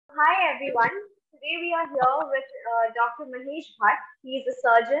Hi everyone. Today we are here with Dr. Mahesh Bhatt. He is a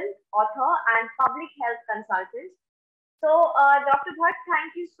surgeon, author, and public health consultant. Dr. Bhatt,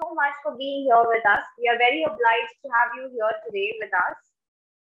 thank you so much for being here with us. We are very obliged to have you here today with us.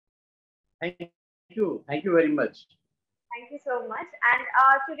 Thank you. Thank you very much. Thank you so much. And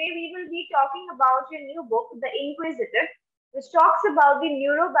today we will be talking about your new book, The Inquisitive, which talks about the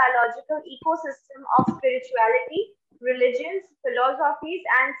neurobiological ecosystem of spirituality, religions, philosophies,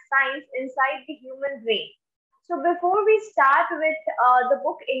 and science inside the human brain. So before we start with the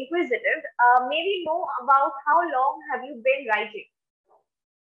book Inquisitive, may we know about how long have you been writing?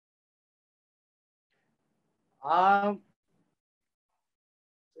 Um,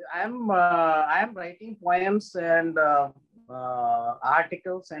 I am writing poems and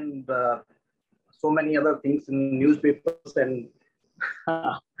articles and so many other things in newspapers and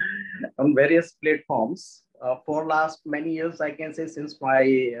on various platforms for last many years. I can say since my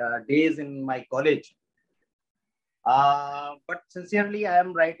days in my college. But sincerely, I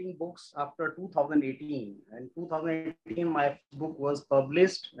am writing books after 2018. And 2018, my first book was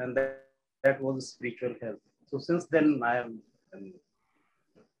published, and that was Spiritual Health. So since then, I am.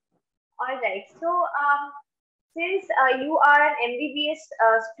 All right. Since you are an MBBS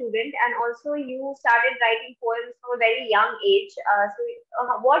student and also you started writing poems from a very young age,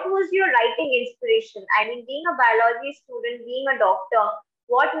 what was your writing inspiration? I mean, being a biology student, being a doctor,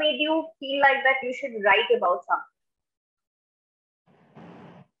 what made you feel like that you should write about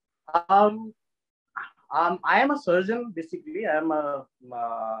Um, I am a surgeon, basically. I am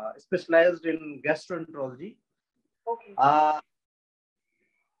specialized in gastroenterology. something? Okay.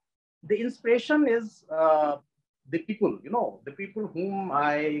 The inspiration is the people, the people whom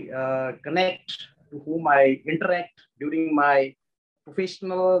I connect, to whom I interact during my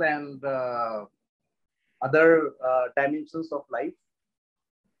professional and other dimensions of life.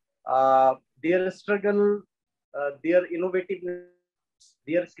 Their struggle, their innovativeness,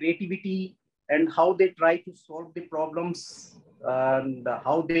 their creativity, and how they try to solve the problems, and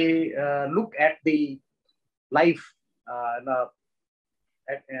how they look at the life in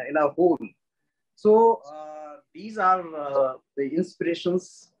a whole. So these are the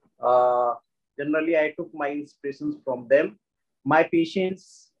inspirations. Generally, I took my inspirations from them, my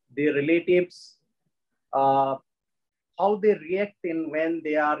patients, their relatives, uh, how they react in when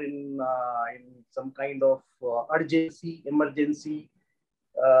they are in some kind of urgency, emergency.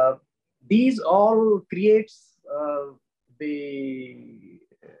 Uh, these all creates the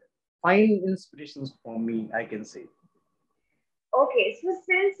fine inspirations for me, I can say. Okay, so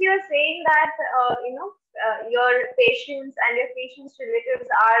since you're saying that your patients and your patients' relatives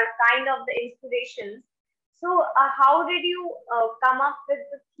are kind of the inspirations, how did you come up with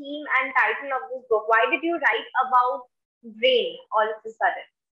the theme and title of this book? Why did you write about brain all of a sudden?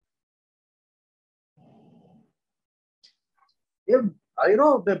 If,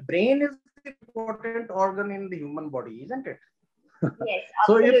 the brain is the important organ in the human body, isn't it? Yes,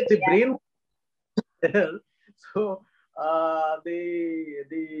 So if the absolutely. brain, so the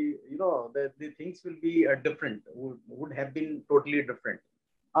things will be different, would have been totally different.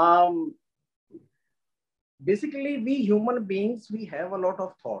 Um, Basically, we human beings, we have a lot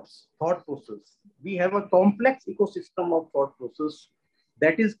of thought process. We have a complex ecosystem of thought process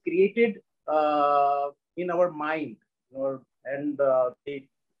that is created in our mind, and the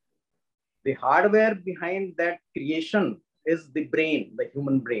hardware behind that creation is the brain, the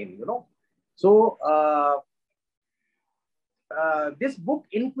human brain. So this book,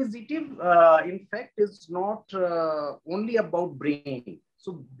 Inquisitive, in fact, is not only about brain.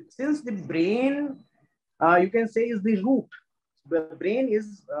 So since the brain, you can say, is the root. The brain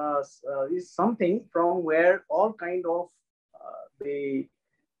is something from where all kind of the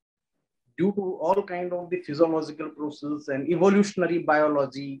due to all kind of the physiological process and evolutionary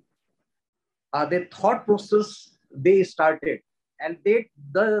biology, the thought process they started, and the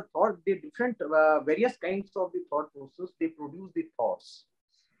different various kinds of the thought process, they produce the thoughts,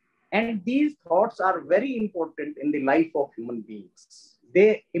 and these thoughts are very important in the life of human beings.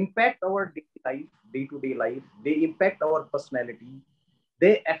 They impact our daily life, day-to-day life. They impact our personality.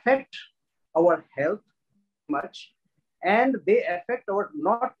 They affect our health very much. And they affect our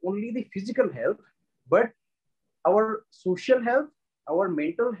not only the physical health, but our social health, our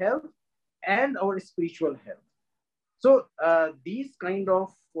mental health, and our spiritual health. So these kind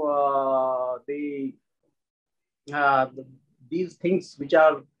of uh, these things which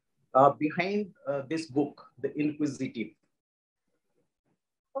are behind this book, The Inquisitive.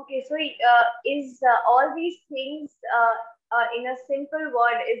 Okay, so is all these things in a simple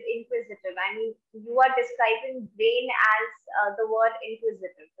word is inquisitive? I mean, you are describing brain as the word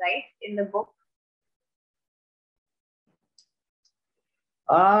inquisitive, right, in the book?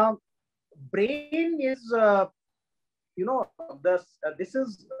 Brain is, this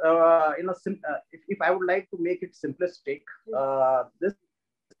is if I would like to make it simplistic, this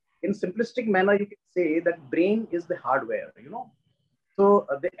in simplistic manner, you can say that brain is the hardware, So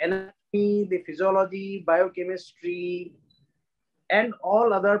the anatomy, the physiology, biochemistry, and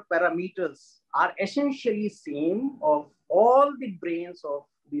all other parameters are essentially same of all the brains of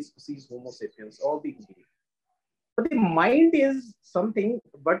the species Homo sapiens, all the brains. But the mind is something,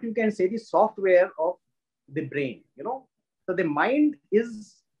 but you can say the software of the brain, So the mind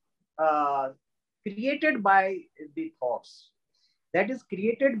is created by the thoughts, that is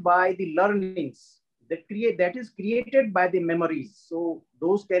created by the learnings, that is created by the memories. So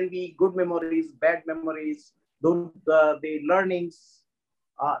those can be good memories, bad memories, those the learnings,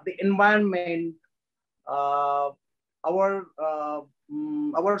 the environment, uh,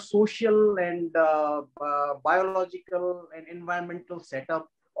 our social and biological and environmental setup,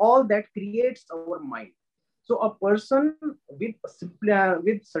 all that creates our mind. So a person with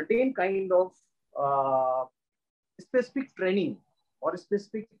certain kind of uh, specific training or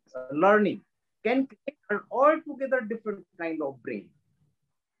specific learning can create an altogether different kind of brain.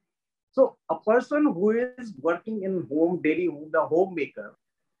 So a person who is working in home daily, the homemaker,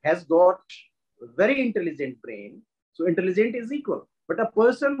 has got a very intelligent brain. So intelligent is equal. But a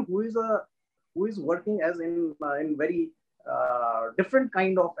person who is working as in very different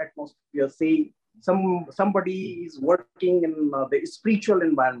kind of atmosphere, say somebody is working in the spiritual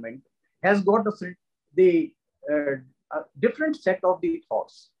environment, has got the different set of the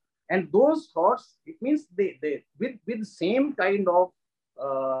thoughts, and those thoughts, it means they with same kind of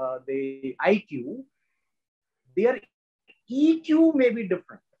the IQ, their EQ may be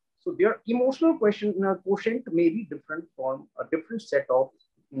different. So their emotional quotient may be different from a different set of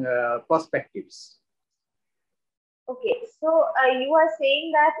perspectives. Okay, so you are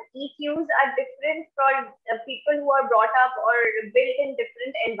saying that EQs are different for people who are brought up or built in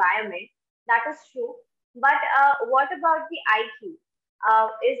different environments. That is true. But what about the IQ?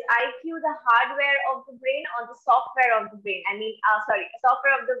 Is IQ the hardware of the brain or the software of the brain? I mean, sorry,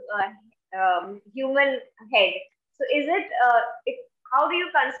 software of the human head. So how do you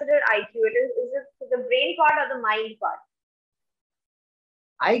consider IQ? Is it the brain part or the mind part?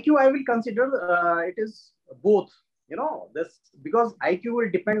 IQ, I will consider it is both. This because IQ will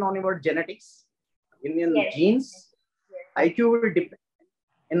depend on your genetics, in Yes, genes. yes. IQ will depend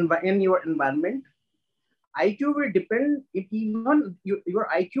in your environment. IQ will depend, if even your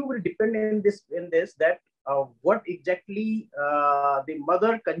IQ will depend in this that what exactly the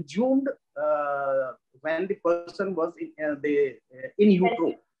mother consumed when the person was in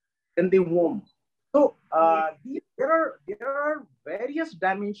utero, in the womb. So there are various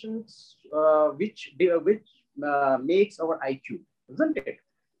dimensions which makes our IQ, isn't it?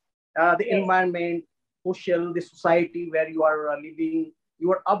 The Yes. environment, social, the society where you are living,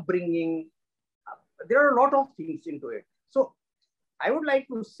 your upbringing. There are a lot of things into it. So I would like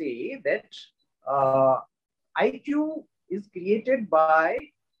to say that uh, IQ is created by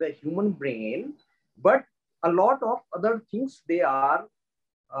the human brain, but a lot of other things they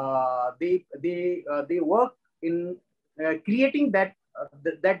work in creating that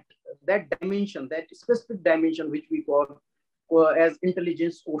dimension, that specific dimension which we call as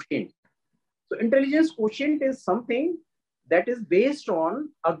intelligence quotient. So intelligence quotient is something that is based on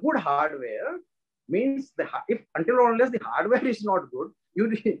a good hardware. Means if until or unless the hardware is not good,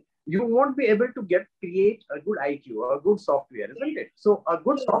 you won't be able to create a good IQ or a good software, isn't it? So a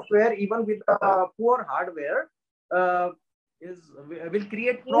good software, even with a poor hardware, will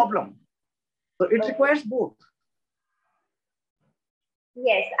create problem. So it requires both.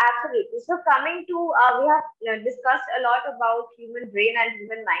 Yes, absolutely. So coming to, we have discussed a lot about human brain and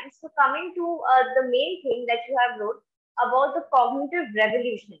human mind. So coming to the main thing that you have wrote about the cognitive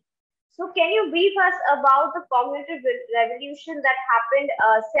revolution. So can you brief us about the cognitive revolution that happened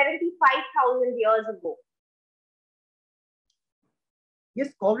 75,000 years ago?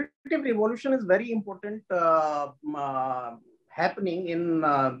 Yes, cognitive revolution is very important happening in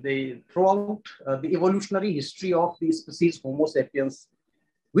the throughout the evolutionary history of the species Homo sapiens,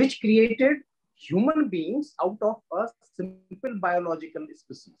 which created human beings out of a simple biological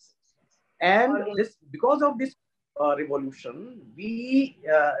species. And this, because of this revolution, we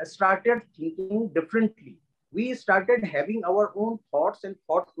started thinking differently. We started having our own thoughts and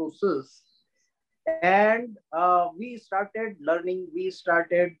thought process, and we started learning. We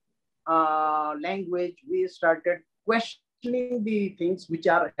started language. We started questioning questioning the things which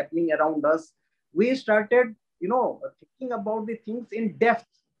are happening around us. We started, thinking about the things in depth.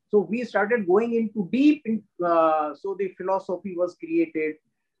 So we started going into deep. So the philosophy was created.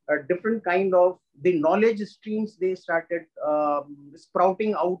 A different kind of the knowledge streams they started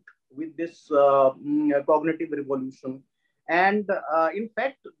sprouting out with this cognitive revolution. And in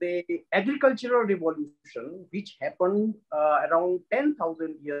fact, the agricultural revolution, which happened around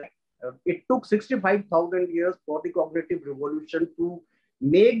 10,000 years, it took 65,000 years for the cognitive revolution to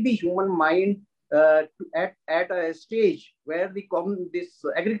make the human mind at a stage where this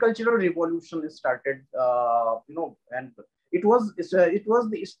agricultural revolution started, and it was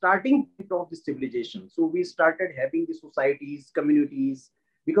the starting point of the civilization. So we started having the societies, communities,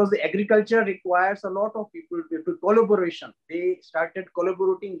 because the agriculture requires a lot of people to collaboration. They started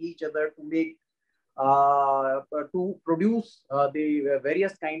collaborating each other to make to produce the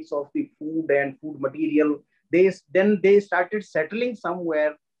various kinds of the food and food material. Then they started settling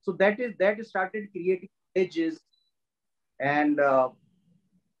somewhere. So that started creating villages and Your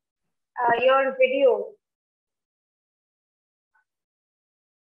video.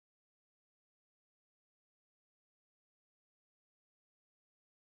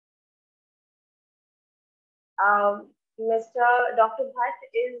 Mr. Dr. Bhatt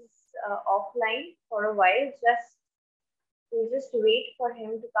is offline for a while. We'll just wait for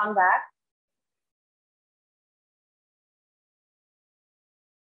him to come back.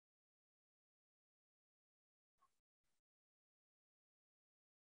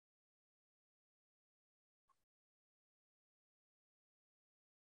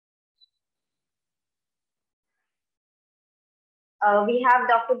 We have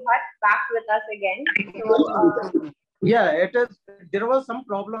Dr. Bhatt back with us again. So, yeah, it is. There was some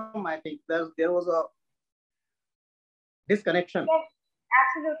problem. I think there was a disconnection. yes,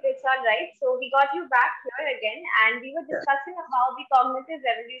 absolutely, it's all right. So we got you back here again, and we were discussing about the cognitive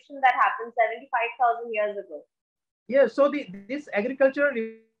revolution that happened 75,000 years ago. Yeah. So this agricultural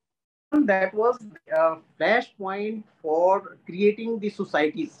that was a flashpoint for creating the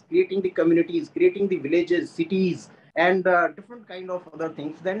societies, creating the communities, creating the villages, cities, and different kind of other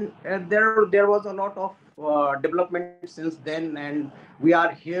things. Then there was a lot of development since then, and we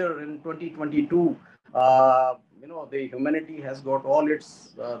are here in 2022. The humanity has got all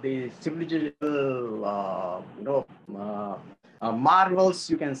its the civilizational marvels,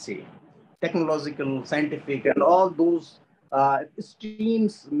 you can say, technological, scientific, and all those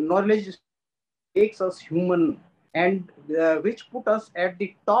streams, knowledge makes us human, and which put us at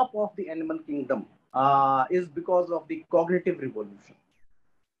the top of the animal kingdom is because of the cognitive revolution.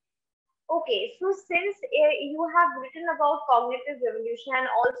 Okay, so since you have written about cognitive revolution and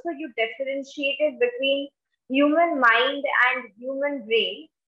also you differentiated between human mind and human brain,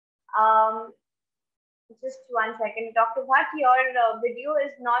 um, just one second, Dr. Bhatt, your video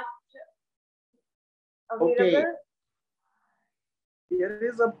is not Okay, available. there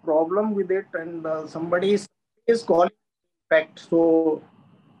is a problem with it, and somebody is calling back. So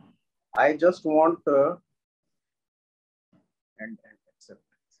I just want and accept.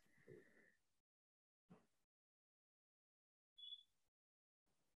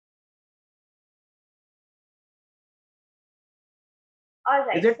 All Is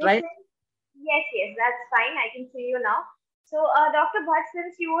right. it So right? yes, that's fine. I can see you now. So, Dr. Bhatt,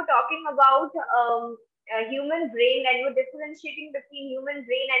 since you were talking about human brain and you were differentiating between human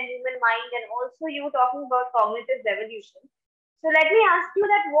brain and human mind, and also you were talking about cognitive revolution. So, let me ask you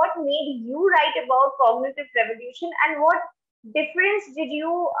that what made you write about cognitive revolution and what difference did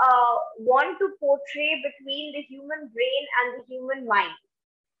you want to portray between the human brain and the human mind?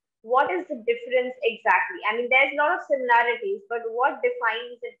 What is the difference exactly? I mean, there's a lot of similarities, but what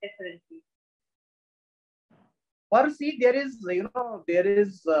defines it differently? Or see, there is,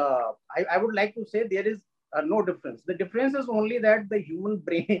 I would like to say there is no difference. The difference is only that the human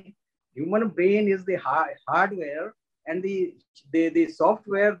brain, human brain is the hardware, and the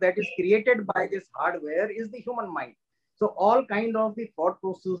software that is created by this hardware is the human mind. So all kind of the thought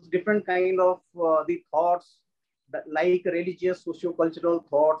process, different kind of the thoughts, like religious, socio-cultural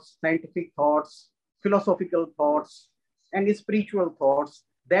thoughts, scientific thoughts, philosophical thoughts, and spiritual thoughts,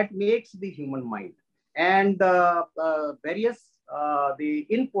 that makes the human mind. And various the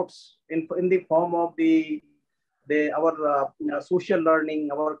inputs in the form of the our social learning,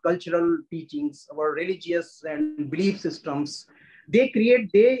 our cultural teachings, our religious and belief systems, they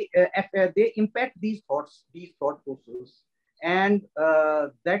impact these thought processes. And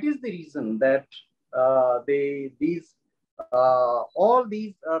that is the reason that all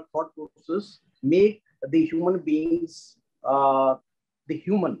these thought processes make the human beings the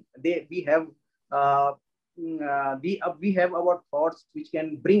human. We have uh, we have our thoughts which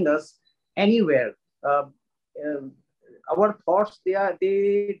can bring us anywhere. Uh, uh, our thoughts,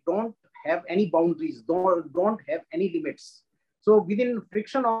 they don't have any boundaries, don't have any limits. So within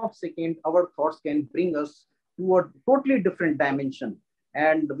friction of second, our thoughts can bring us to a totally different dimension.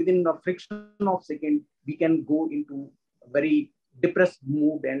 And within a friction of second, we can go into a very depressed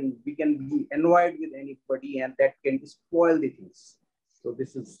mood, and we can be annoyed with anybody, and that can spoil the things. So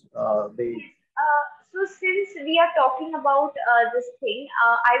this is the Yes. So since we are talking about this thing,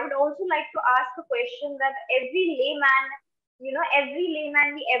 I would also like to ask a question that every layman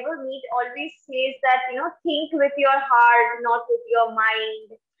we ever meet always says that, think with your heart, not with your mind.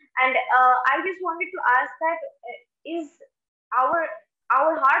 And I just wanted to ask that, is our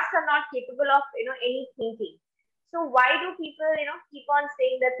our hearts are not capable of, any thinking. So why do people, keep on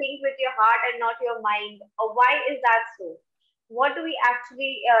saying that think with your heart and not your mind? Or why is that so? What do we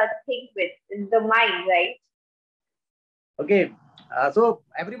actually think with the mind, right? okay. So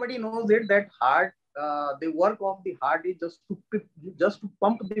everybody knows it that heart, the work of the heart is just to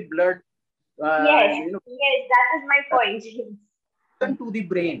pump the blood, Yes, you know, yes, that is my point. to the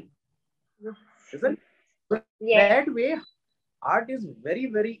brain, isn't? So in Yes, that way, heart is very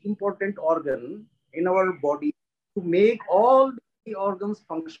very important organ in our body to make all the organs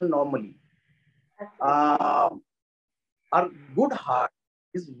function normally. absolutely. Uh, our good heart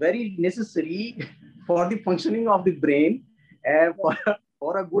is very necessary for the functioning of the brain, and Yes.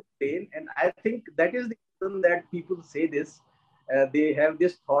 for a good brain. And I think that is the reason that people say this. They have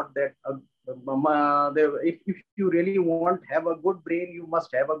this thought that if you really want have a good brain, you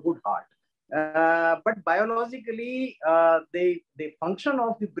must have a good heart. But biologically, the function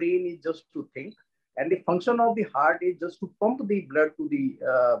of the brain is just to think, and the function of the heart is just to pump the blood to the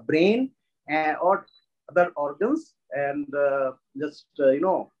brain, or other organs, and just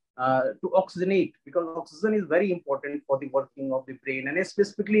to oxygenate, because oxygen is very important for the working of the brain. And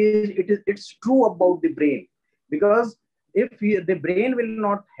specifically, it's true about the brain, because if the brain will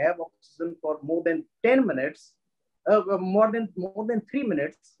not have oxygen for more than 10 minutes, more than 3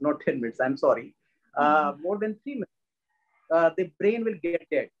 minutes, not 10 minutes, I'm sorry, more than 3 minutes, the brain will get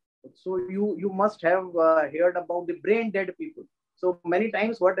dead. So you must have heard about the brain dead people. So many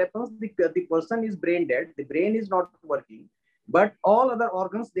times what happens, the person is brain dead, the brain is not working, but all other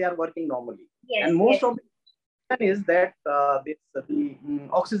organs, they are working normally. Yes, And most yes. of the reason is that the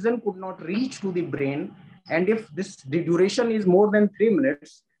oxygen could not reach to the brain. And if the duration is more than 3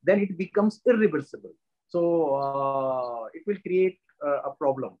 minutes, then it becomes irreversible. So it will create a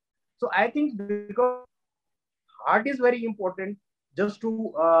problem. So I think because heart is very important just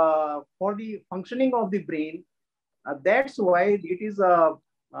to for the functioning of the brain. That's why it is the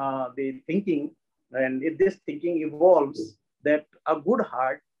thinking, and if this thinking evolves, that a good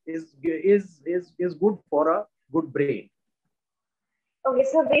heart is good for a good brain. Okay,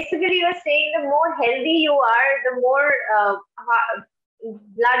 so basically you're saying the more healthy you are, the more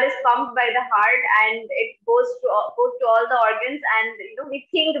blood is pumped by the heart and it goes to all the organs, and we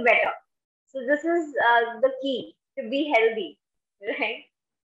think better. So this is the key to be healthy, right?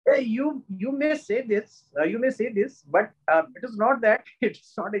 You may say this, but it is not that.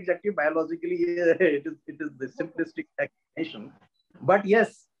 It's not exactly biologically. It is the simplistic explanation. But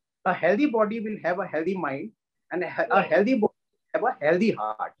yes, a healthy body will have a healthy mind, and a Yes, healthy body will have a healthy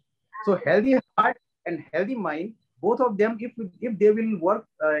heart. So healthy heart and healthy mind, both of them, if they will work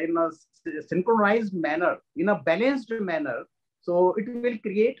in a synchronized manner, in a balanced manner, so it will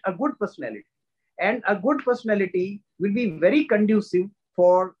create a good personality. And a good personality will be very conducive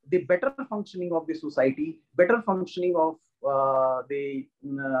for the better functioning of the society, better functioning of the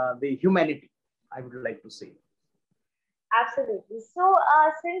humanity, I would like to say. absolutely. So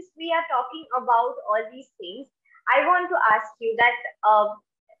since we are talking about all these things, I want to ask you that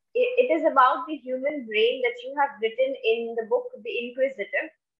it is about the human brain that you have written in the book, The Inquisitive.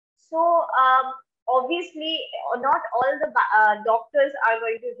 So, obviously, not all the doctors are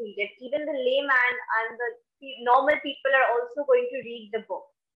going to read it. Even the layman and the normal people are also going to read the book.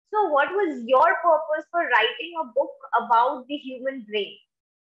 So, what was your purpose for writing a book about the human brain?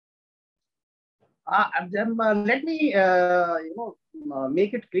 Let me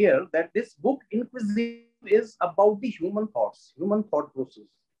make it clear that this book Inquisitive is about the human thoughts, human thought process.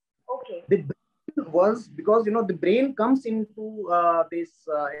 Okay. The brain was, because the brain comes into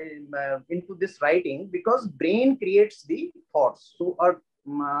into this writing, because brain creates the thoughts. So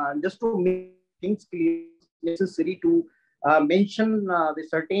just to make things clear, necessary to mention the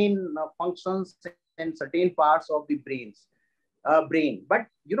certain functions and certain parts of the brain. But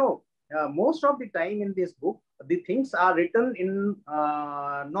most of the time in this book, the things are written in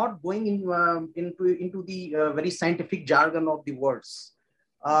not going into the very scientific jargon of the words.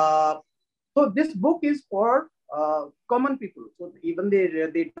 So this book is for common people. So even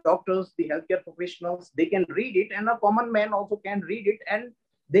the doctors, the healthcare professionals, they can read it, and a common man also can read it, and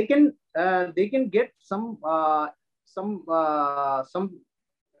they can get some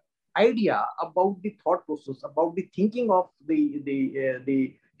idea about the thought process, about the thinking of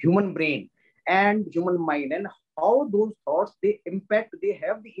the human brain and human mind, and how those thoughts they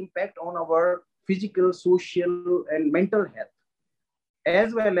have the impact on our physical, social, and mental health,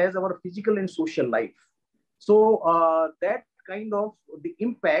 as well as our physical and social life. So that kind of the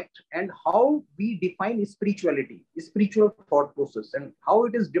impact, and how we define spirituality, spiritual thought process, and how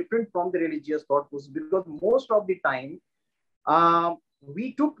it is different from the religious thought process. Because most of the time,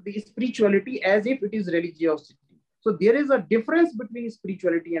 we took the spirituality as if it is religiosity. So there is a difference between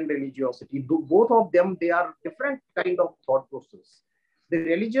spirituality and religiosity. Both of them, they are different kind of thought process. The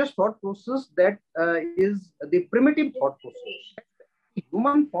religious thought process, that is the primitive thought process,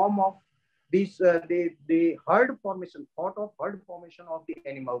 human form of this the herd formation, thought of herd formation of the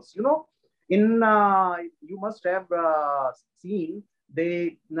animals. In you must have seen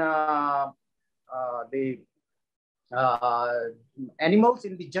the uh, animals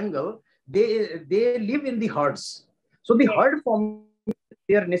in the jungle. They live in the herds. So the Yes. herd formation is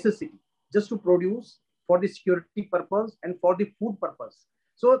their necessity, just to produce for the security purpose and for the food purpose.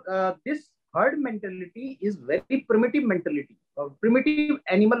 So this herd mentality is very primitive mentality, primitive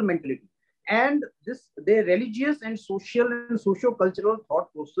animal mentality. And this the religious and social and socio-cultural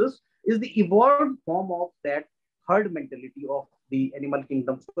thought process is the evolved form of that herd mentality of the animal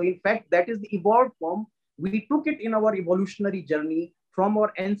kingdom. So in fact, that is the evolved form. We took it in our evolutionary journey from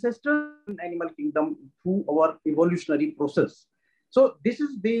our ancestors in animal kingdom through our evolutionary process. So this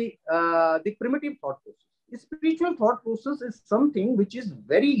is the primitive thought process. The spiritual thought process is something which is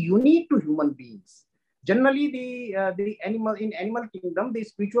very unique to human beings. Generally, the animal in animal kingdom, the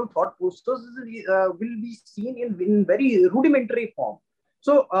spiritual thought process will be seen in very rudimentary form.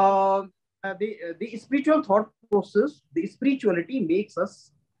 So the spiritual thought process, the spirituality makes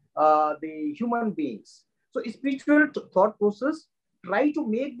us the human beings. So spiritual thought process try to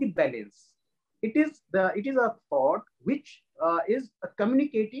make the balance. It is a thought which is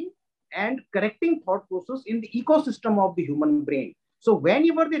communicating and correcting thought process in the ecosystem of the human brain. So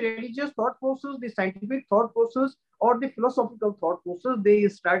whenever the religious thought process, the scientific thought process, or the philosophical thought process, they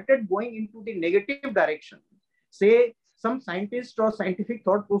started going into the negative direction. Say some scientist or scientific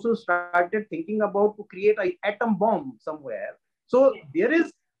thought process started thinking about to create an atom bomb somewhere. So there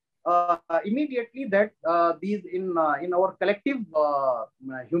is immediately that in our collective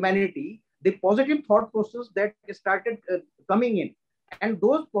humanity, the positive thought process that started coming in, and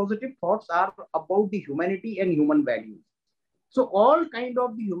those positive thoughts are about the humanity and human values. So all kind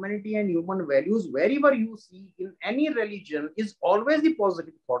of the humanity and human values, wherever you see in any religion, is always the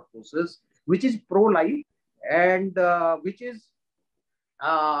positive thought process, which is pro-life, and which is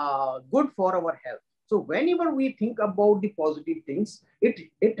good for our health. So whenever we think about the positive things,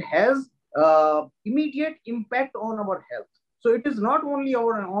 it has immediate impact on our health. So it is not only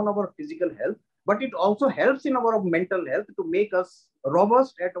on our physical health, but it also helps in our mental health to make us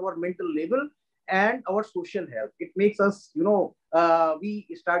robust at our mental level and our social health. It makes us, we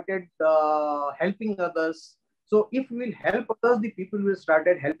started helping others. So if we will help others, the people will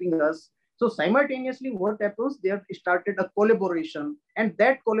started helping us. So simultaneously, what happens? They have started a collaboration, and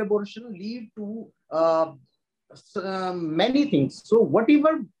that collaboration lead to many things. So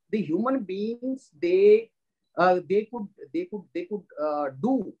whatever the human beings they could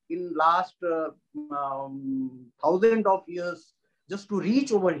do in last thousand of years just to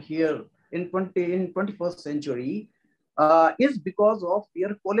reach over here in 21st century is because of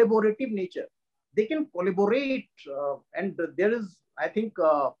their collaborative nature. They can collaborate, and there is, I think,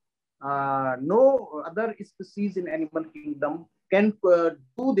 no other species in animal kingdom can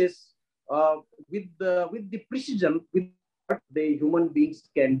do this with the precision with what the human beings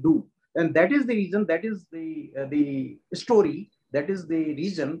can do. And that is the reason, that is the story, that is the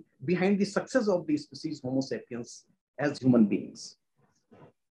reason behind the success of the species Homo sapiens as human beings.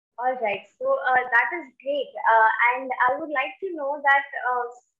 All right, so that is great. And I would like to know that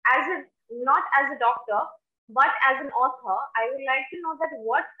as a not as a doctor, but as an author, I would like to know that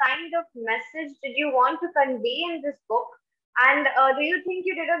what kind of message did you want to convey in this book? And do you think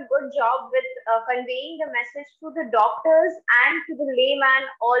you did a good job with conveying the message to the doctors and to the layman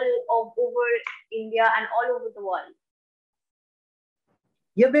over India and all over the world?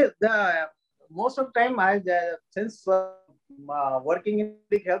 Yeah, the most of the time, I since working in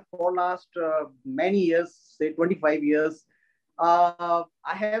public health for last many years, say 25 years. I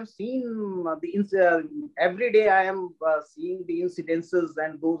have seen every day I am seeing the incidences,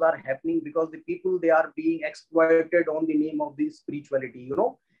 and those are happening because the people, they are being exploited on the name of the spirituality, you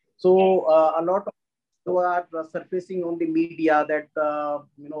know. Yes, So a lot of who are surfacing on the media that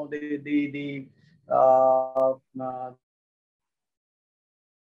you know, the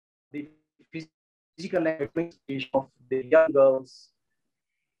physical exploitation of the young girls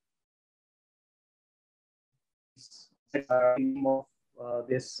name of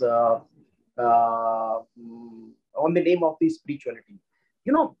this on the name of the spirituality.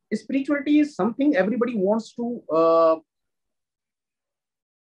 You know, spirituality is something everybody wants to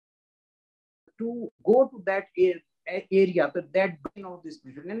go to that area, to that brain of the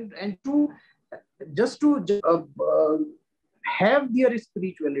spirituality, and to just to have their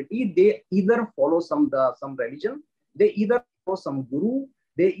spirituality. They either follow some religion, they either follow some guru,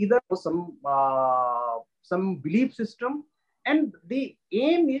 they either follow some belief system, and the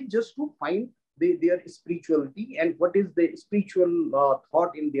aim is just to find their spirituality and what is the spiritual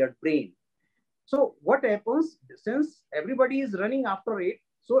thought in their brain. So what happens, since everybody is running after it,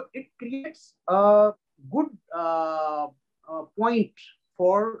 so it creates a good point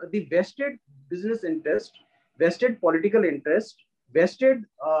for the vested business interest, vested political interest, vested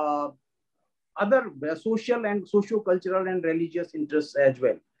other social and socio-cultural and religious interests as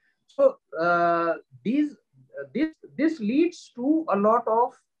well. So these this leads to a lot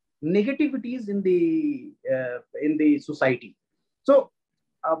of negativities in the society. So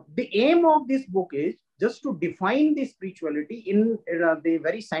the aim of this book is just to define the spirituality in the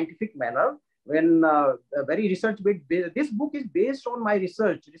very scientific manner. When very research based, this book is based on my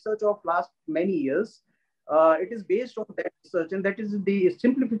research of last many years. It is based on that research, and that is the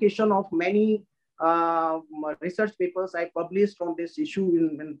simplification of many research papers I published on this issue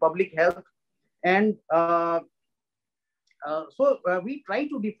in public health. And we try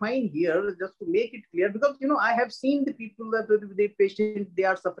to define here just to make it clear, because you know, I have seen the people that the patient, they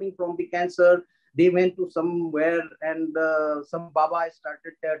are suffering from the cancer. They went to somewhere, and some baba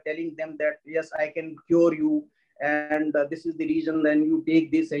started telling them that yes, I can cure you, and this is the reason. Then you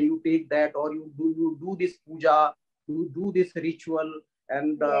take this and you take that, or you do this puja, you do this ritual,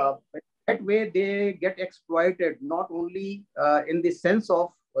 and yes, that way they get exploited, not only in the sense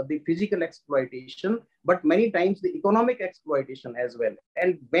of the physical exploitation, but many times the economic exploitation as well.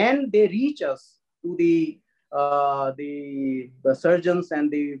 And when they reach us to the surgeons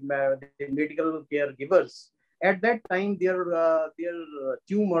and the medical caregivers, at that time their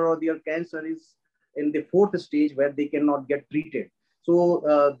tumor or their cancer is in the fourth stage where they cannot get treated. So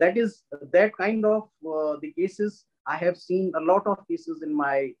that is that kind of the cases. I have seen a lot of cases in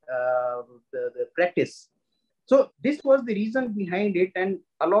my the practice. So this was the reason behind it, and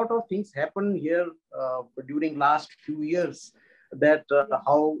a lot of things happened here during last few years. That yes.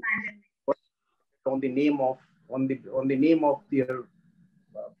 how on the name of on the name of their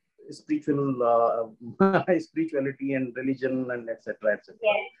spiritual spirituality and religion and etc. etc.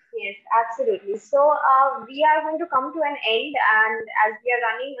 Yes, yes, absolutely. So we are going to come to an end, and as we are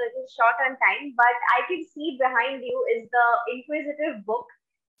running a little short on time, but I can see behind you is the Inquisitive book.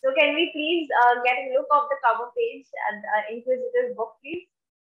 So can we please get a look of the cover page and Inquisitive book, please?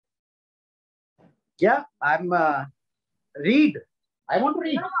 Yeah, I'm read. I want to No,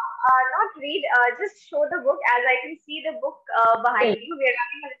 read. no, not read. Just show the book, as I can see the book behind Okay. you. We are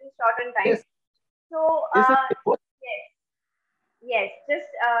running a little short on time. Yes, So this is the book. yes, yes. Just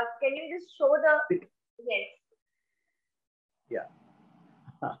can you just show the yes? Yeah.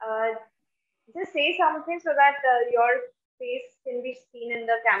 Uh, just say something so that your face can be seen in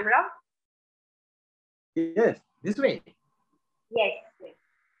the camera. Yes, this way. Yes. Yes.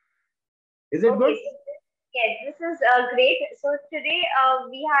 Is it Okay. good? So yes, this is great. So today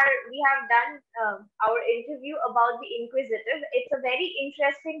we have done our interview about the Inquisitive. It's a very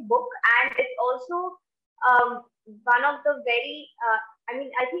interesting book, and it's also um, one of the very. I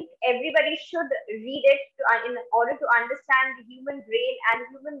mean, I think everybody should read it in order to understand the human brain and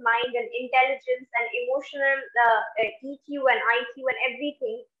human mind and intelligence and emotional EQ and IQ and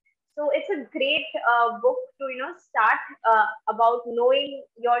everything. So it's a great book to start about knowing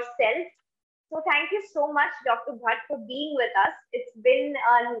yourself. So thank you so much, Dr. Bhatt, for being with us. It's been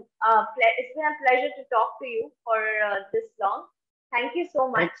a pleasure to talk to you for this long. Thank you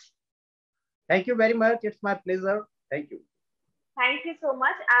so Thank, much. thank you very much. It's my pleasure. Thank you. Thank you so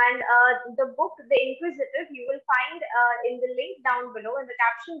much. And the book, The Inquisitive, you will find in the link down below, in the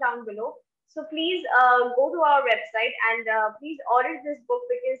caption down below. So please go to our website and please order this book,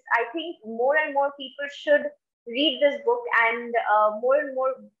 because I think more and more people should read this book, and more and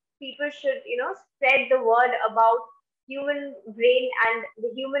more people should, spread the word about human brain and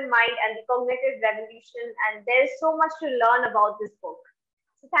the human mind and the cognitive revolution. And there's so much to learn about this book.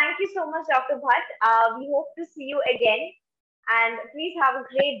 So thank you so much, Dr. Bhatt. We hope to see you again, and please have a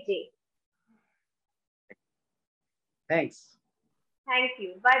great day. Thanks. Thank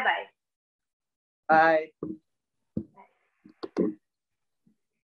you. Bye bye. Bye.